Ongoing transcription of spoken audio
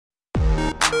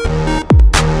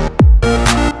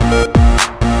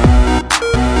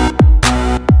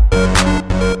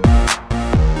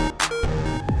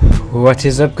What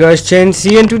is up, guys?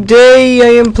 Chansey, and today I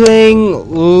am playing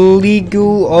League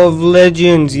of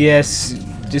Legends. Yes,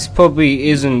 this probably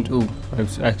isn't. Ooh, I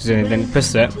accidentally didn't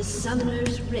press that.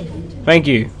 Thank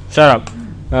you. Shut up.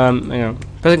 Hang on.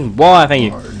 Pressing Y. Thank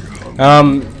you.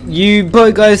 You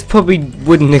guys probably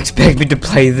wouldn't expect me to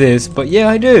play this, but yeah,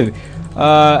 I do.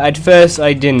 At first,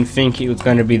 I didn't think it was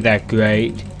going to be that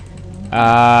great.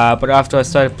 But after I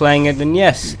started playing it, then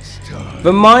yes.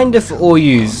 Reminder for all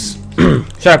yous.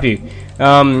 Shut up, you.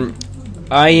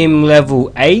 I am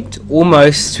level 8,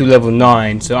 almost to level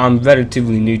 9, so I'm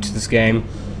relatively new to this game.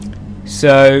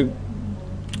 So,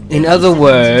 in other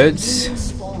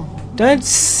words, don't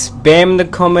spam the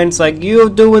comments like you're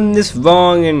doing this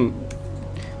wrong, and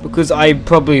because I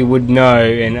probably would know,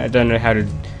 and I don't know how to.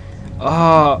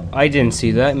 Oh, I didn't see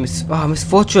that. Miss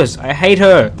Fortress, I hate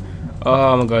her.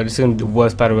 Oh my god, this is gonna be the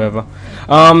worst battle ever.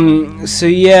 So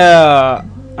yeah,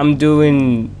 I'm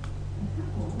doing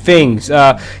things.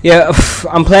 Yeah,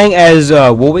 I'm playing as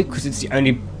Warwick because it's the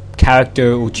only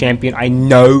character or champion I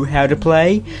know how to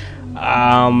play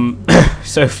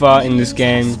so far in this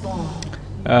game.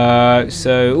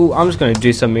 So I'm just gonna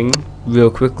do something real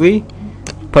quickly.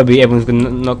 Probably everyone's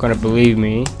not gonna believe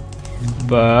me,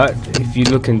 but if you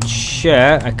look in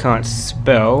chat, I can't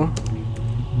spell.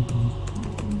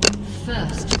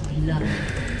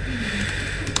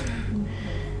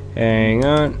 Hang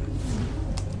on.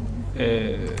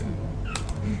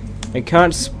 I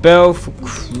can't spell for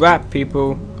crap,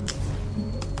 people.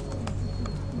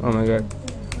 Oh my god.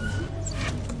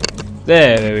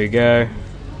 There we go.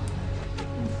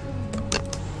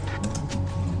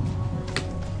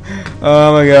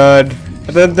 Oh my god.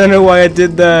 I don't know why I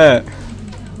did that.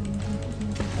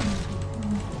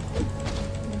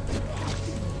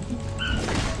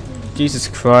 Jesus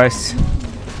Christ.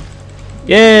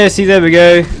 Yeah, see, there we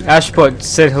go. Ashpot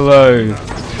said hello.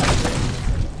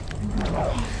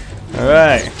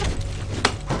 Alright.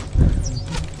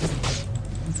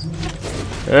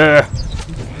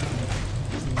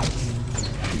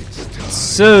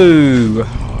 So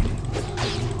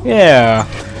yeah.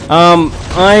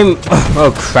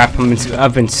 Oh crap,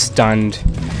 I've been stunned.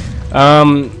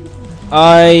 I'm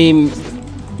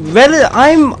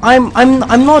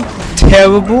not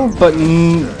terrible, but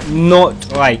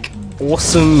not like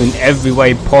awesome in every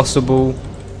way possible.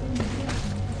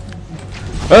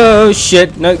 Oh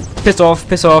shit, no, piss off.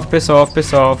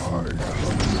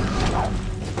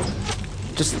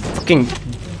 Just fucking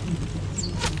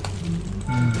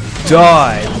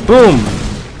die. Boom.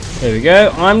 There we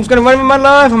go. I'm just gonna run with my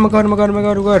life. Oh my god.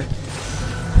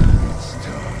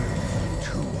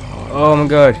 Oh my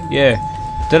god, yeah.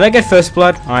 Did I get first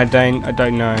blood? I don't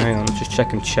know. Hang on, just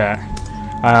checking chat.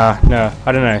 No,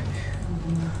 I don't know.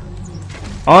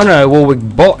 Oh no, Warwick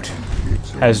Bot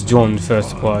has drawn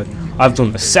first blood. I've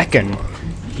drawn the second.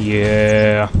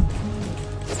 Yeah.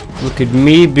 Look at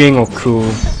me being all cool.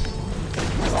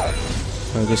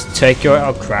 I'll just take your.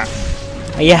 Oh crap.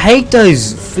 I hate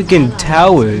those freaking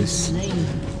towers.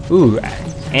 Ooh,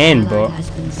 and bot.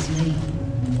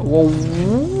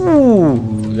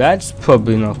 Ooh, that's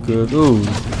probably not good. Ooh.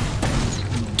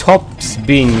 Top's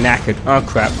being knackered. Oh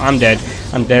crap, I'm dead.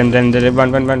 I'm dead.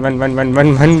 Run.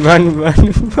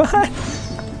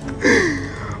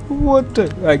 What the?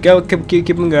 Alright, go,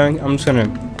 keep on going. I'm just gonna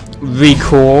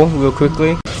recall real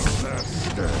quickly.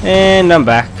 And I'm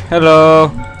back.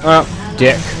 Hello. Oh,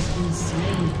 dick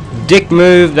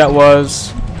move that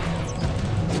was.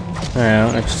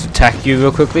 Let's just attack you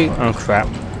real quickly. Oh crap.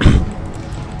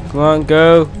 Come on,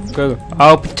 go.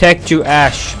 I'll protect you,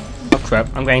 Ash. Oh crap,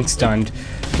 I'm getting stunned.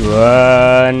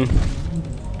 Run.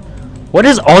 What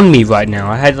is on me right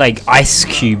now? I had like ice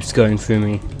cubes going through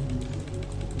me.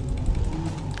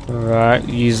 Alright,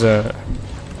 use a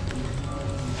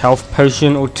health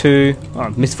potion or two. Oh,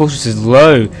 Miss Fortress is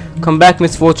low. Come back,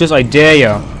 Miss Fortress, I dare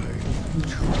ya.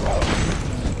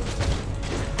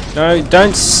 No,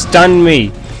 don't stun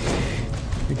me.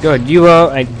 God, you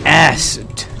are an ass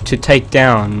to take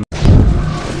down.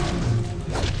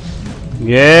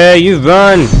 Yeah, you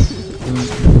run.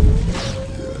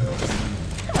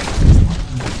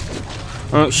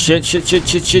 Oh shit.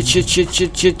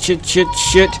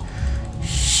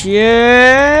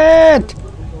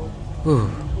 Ooh.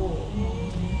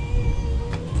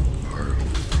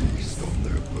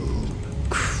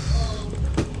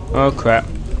 Oh crap.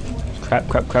 Crap.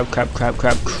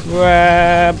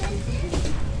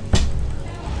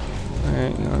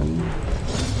 Hang on.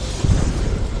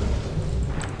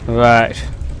 Right.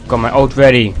 Got my ult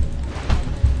ready.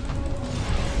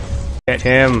 Get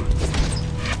him.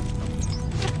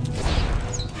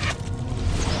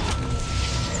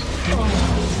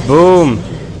 Boom.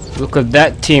 Look at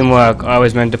that teamwork. I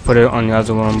was meant to put it on the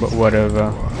other one, but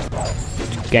whatever.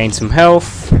 Gain some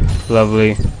health.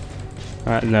 Lovely.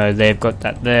 Alright, no, they've got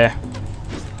that there.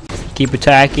 Keep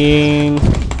attacking.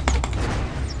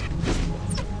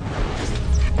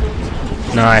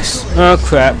 Nice. Oh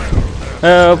crap.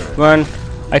 Help, run.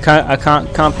 I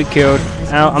can't be killed.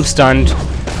 Ow, I'm stunned.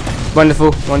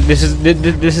 Wonderful. This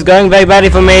is going very badly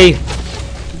for me.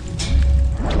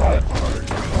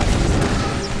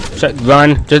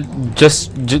 Run.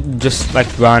 Just like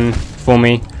run for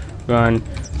me. Run.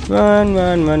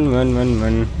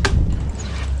 Run.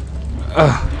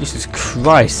 Oh, Jesus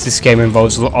Christ. This game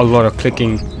involves a lot of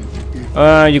clicking.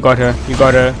 You got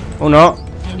her. Or not.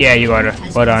 Yeah, you got her.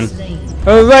 Well done.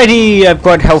 Alrighty, I've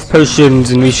got health potions,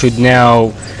 and we should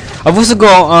now. I've also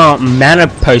got mana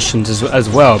potions as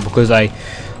well, because I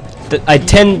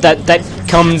tend that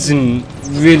comes in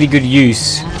really good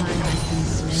use.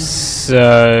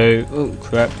 So, oh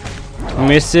crap,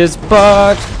 Mrs.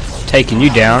 Butt, taking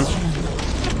you down.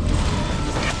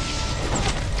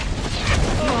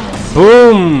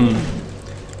 Boom!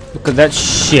 Look at that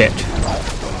shit.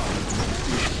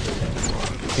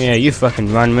 Yeah, you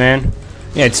fucking run, man.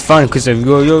 Yeah, it's fun because of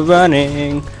you're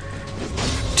running.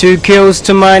 2 kills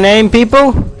to my name,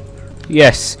 people?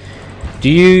 Yes.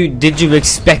 Did you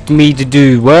expect me to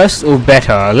do worse or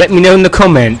better? Let me know in the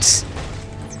comments.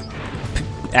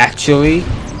 Actually,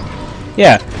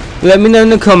 yeah. Let me know in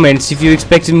the comments if you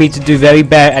expected me to do very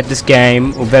bad at this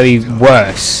game or very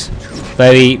worse.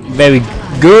 Very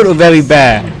good or very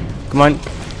bad. Come on.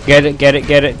 Get it.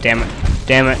 Damn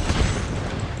it.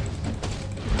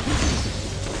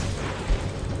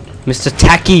 Mr.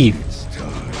 Tacky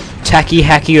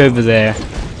Hacky over there.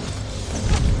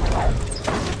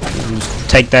 Just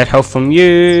take that health from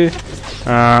you.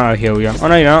 I'll heal you. Oh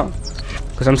no, you're not.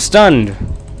 Because I'm stunned.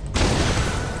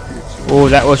 Oh,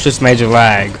 that was just major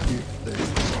lag.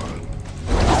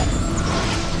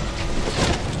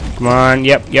 Come on,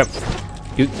 yep.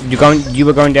 You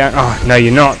were going down. Oh no,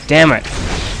 you're not. Damn it.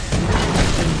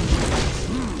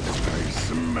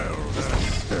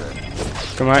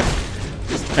 Come on.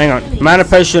 Hang on. Mana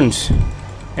potions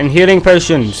and healing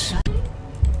potions.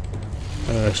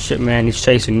 Oh shit, man, he's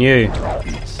chasing you.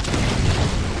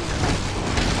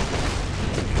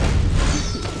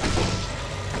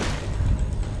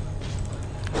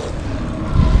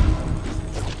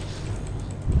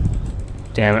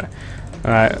 Damn it.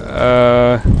 Alright,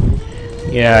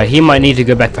 yeah, he might need to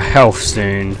go back for health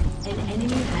soon.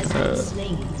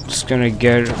 Just gonna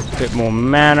get a bit more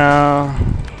mana.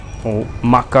 Or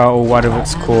Maka, or whatever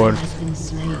it's called.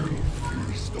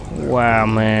 Wow,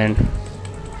 man.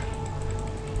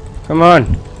 Come on,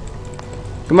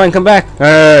 come back.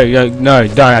 No,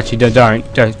 don't actually, don't.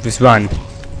 Just run.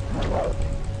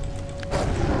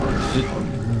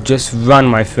 Just run,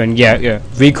 my friend. Yeah.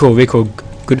 Recall.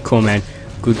 Good call, man.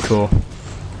 Good call.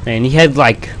 Man, he had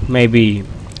like maybe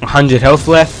 100 health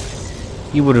left.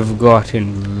 He would have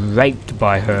gotten raped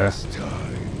by her.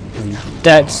 And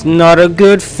that's not a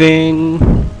good thing.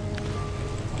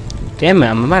 Damn it,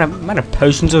 I'm out of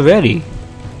potions already.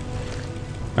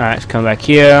 Alright, let's come back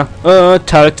here. Oh,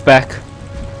 Turret's back.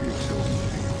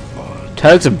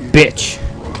 Turret's a bitch.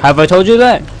 Have I told you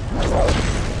that?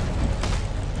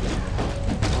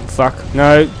 Fuck.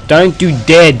 No, don't you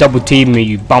dare double team me,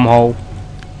 you bumhole.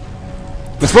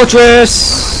 Miss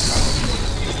Fortress!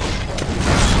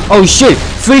 Oh shit!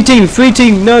 Free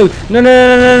team! No!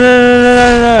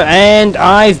 And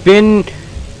I've been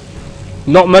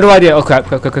not murder idea. Oh crap!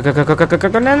 No!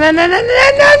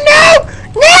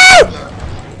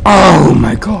 Oh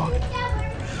my god!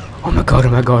 Oh my god!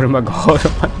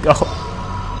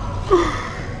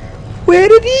 Where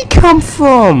did he come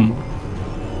from?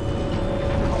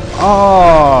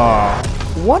 Oh,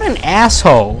 what an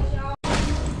asshole!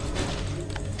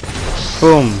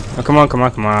 Boom! Oh, come on!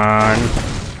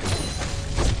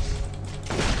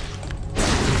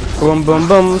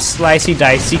 Boom! Slicey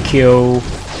dicey kill.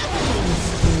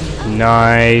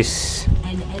 Nice.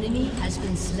 An enemy has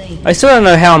been slain. I still don't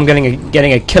know how I'm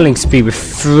getting a killing speed with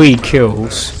 3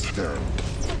 kills.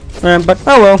 But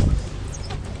oh well.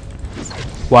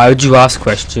 Why would you ask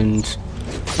questions?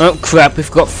 Oh crap!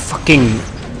 We've got fucking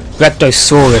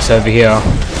Raptosaurus over here.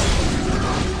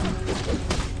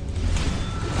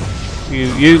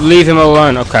 You leave him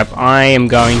alone. Oh crap! I'm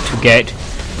gonna get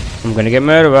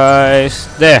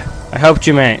murderized. There, I helped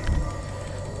you, mate.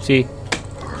 See,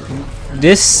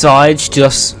 this side's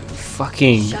just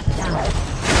fucking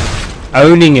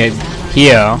owning it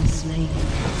here.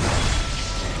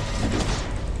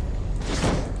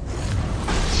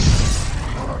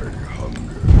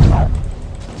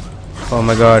 Oh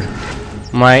my god.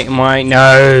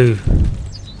 No!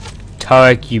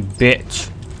 Tarek, you bitch.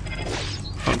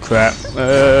 Oh crap.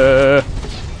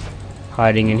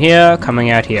 Hiding in here, coming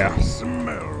out here.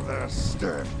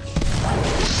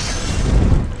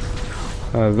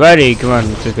 Alrighty, come on,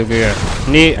 let's go here.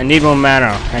 I need more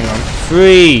mana. Hang on.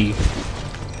 3!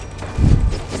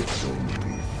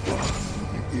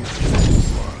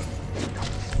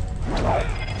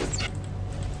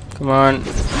 Come on.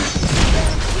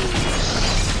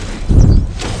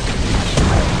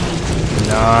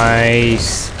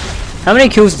 Nice. How many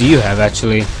kills do you have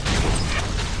actually?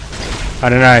 I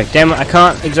don't know. Damn it, I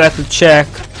can't exactly check.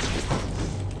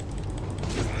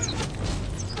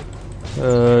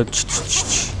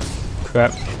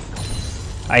 Crap.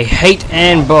 I hate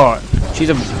Ann Bot. She's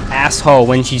an asshole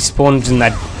when she spawns in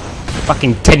that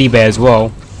fucking teddy bear as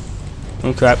well.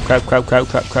 Oh crap.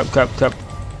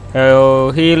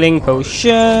 Oh, healing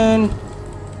potion.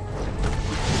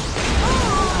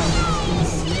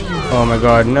 Oh my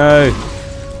god, no.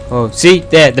 Oh, see?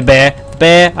 There, the bear. The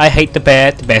bear. I hate the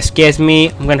bear. The bear scares me.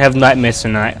 I'm gonna have nightmares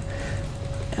tonight.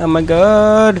 Oh my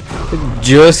god.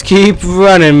 Just keep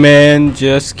running, man.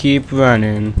 Just keep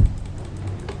running.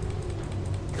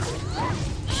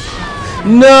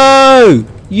 No!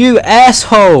 You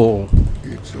asshole!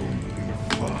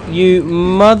 You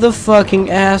motherfucking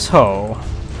asshole.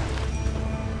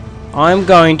 I'm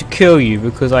going to kill you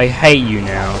because I hate you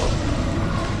now.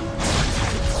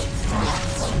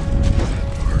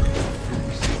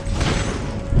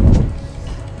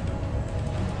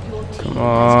 Come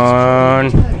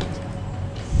on.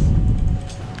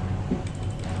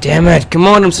 Damn it, come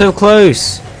on, I'm so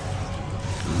close.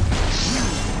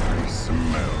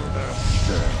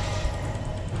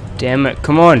 Damn it,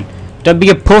 come on. Don't be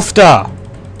a poofter.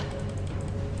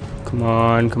 Come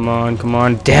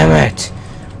on. Damn it.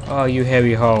 Oh, you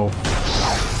heavy hole.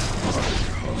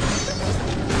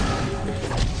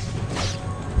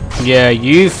 Yeah,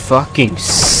 you fucking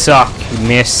suck,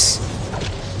 miss.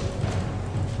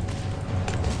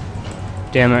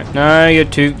 Damn it. No,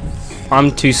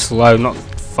 I'm too slow, not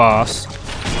fast.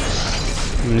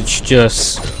 Let's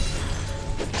just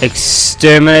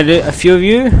exterminate a few of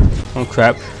you. Oh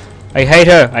crap. I hate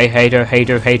her.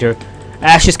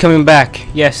 Ash is coming back.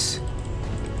 Yes.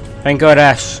 Thank God,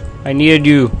 Ash. I needed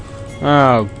you.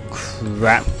 Oh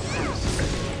crap.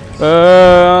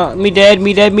 Me dead.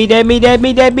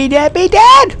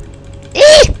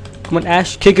 Come on,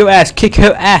 Ash. Kick her ass. Kick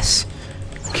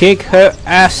her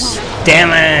ass.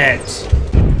 Damn it.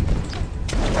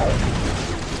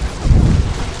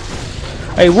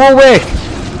 Hey, Warwick.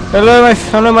 Hello,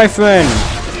 my friend.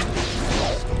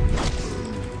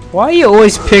 Why are you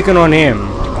always picking on him?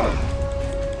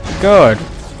 God.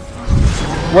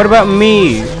 What about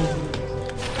me?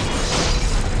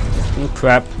 Oh,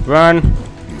 crap. Run.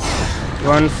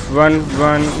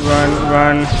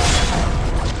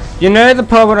 You know the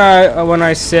part when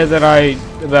I said that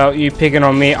about you picking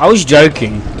on me, I was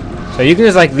joking. So you can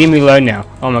just like leave me alone now.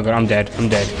 Oh my god, I'm dead.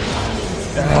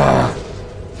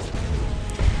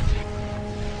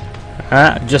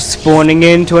 Just spawning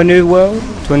into a new world,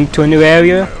 to a new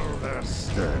area.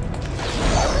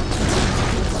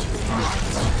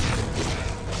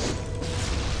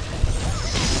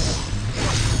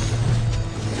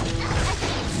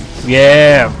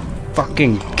 Yeah,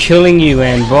 fucking killing you,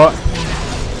 Anbot.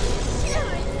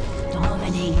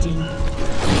 Dominating.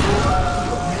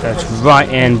 That's right,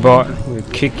 Anbot. We'll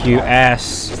kick you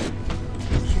ass.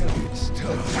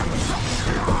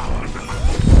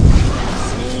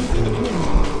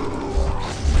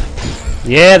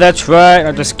 Yeah, that's right.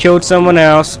 I just killed someone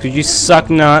else because you suck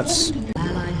nuts.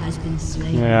 Ally has been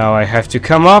slain. Now I have to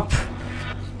come up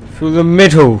through the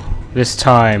middle this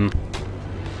time.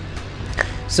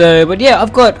 So, but yeah,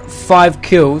 I've got 5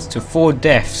 kills to 4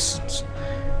 deaths.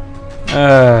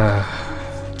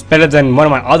 It's better than one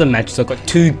of my other matches. I've got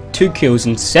 2 kills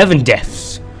and 7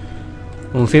 deaths.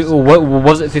 Or what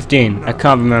was it, 15? I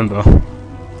can't remember.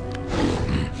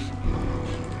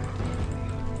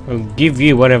 I'll give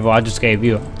you whatever I just gave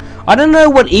you. I don't know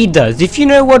what E does. If you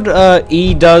know what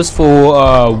E does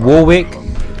for Warwick,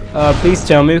 please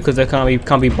tell me because I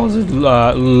can't be bothered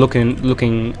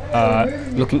looking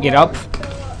it up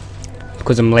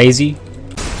because I'm lazy.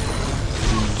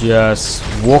 Just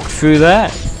walk through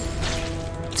that.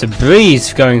 It's a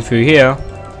breeze going through here.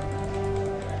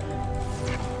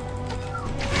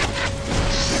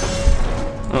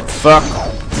 Oh fuck!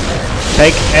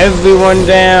 Take everyone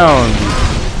down.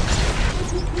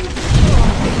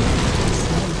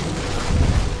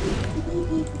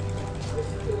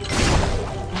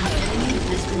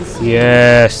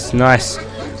 Yes, nice.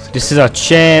 This is our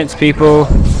chance, people.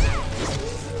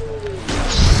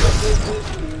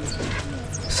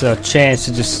 It's a chance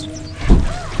to just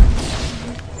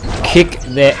kick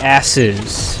their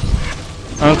asses.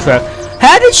 Oh crap.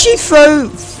 How did she throw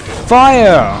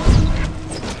fire?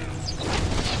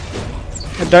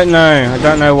 I don't know. I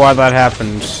don't know why that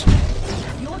happened.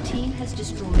 Your team has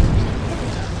destroyed.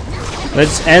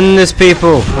 Let's end this,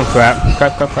 people. Oh crap.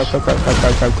 Crap, crap, crap, crap, crap, crap,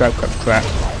 crap, crap, crap, crap, crap.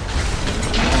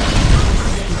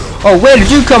 Oh, where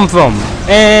did you come from?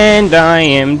 And I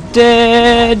am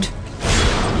dead.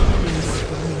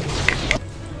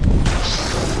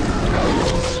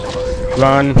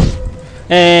 Run.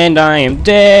 And I am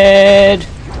dead.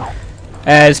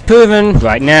 As proven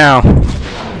right now.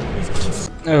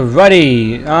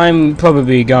 Alrighty, I'm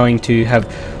probably going to have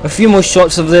a few more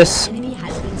shots of this. Enemy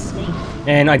has been slain.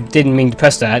 And I didn't mean to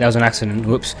press that, that was an accident,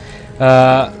 whoops.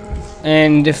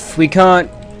 And if we can't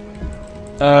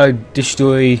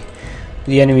destroy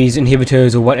the enemy's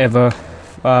inhibitors or whatever,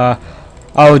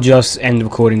 I'll just end the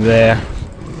recording there.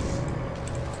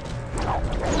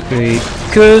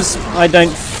 Because I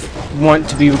don't want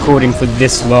to be recording for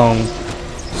this long.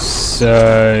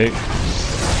 So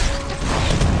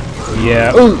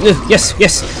yeah. Oh yes,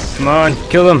 yes. Come on,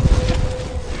 kill them.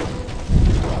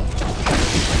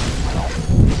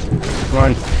 Come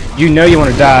on. You know you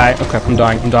want to die. Oh crap, I'm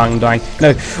dying, I'm dying, I'm dying. No,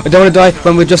 I don't want to die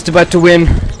when we're just about to win.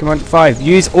 Come on, 5.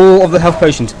 Use all of the health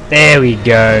potions. There we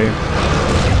go. The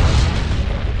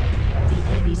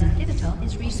enemy's inhibitor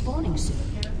is respawning soon.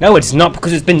 No, it's not,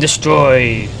 because it's been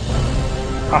destroyed.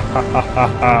 Ha ha ha ha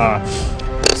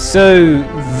ha. So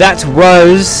that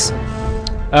was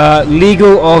League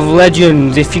of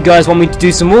Legends. If you guys want me to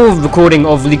do some more recording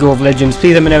of League of Legends,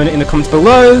 please let me know in the comments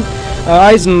below.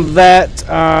 Other than that,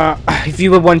 if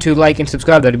you would want to like and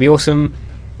subscribe, that'd be awesome.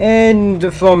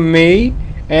 And from me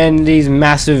and these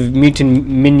massive mutant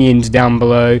minions down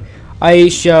below, I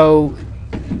shall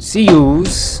see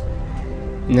yous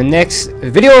in the next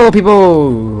video,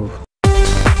 people.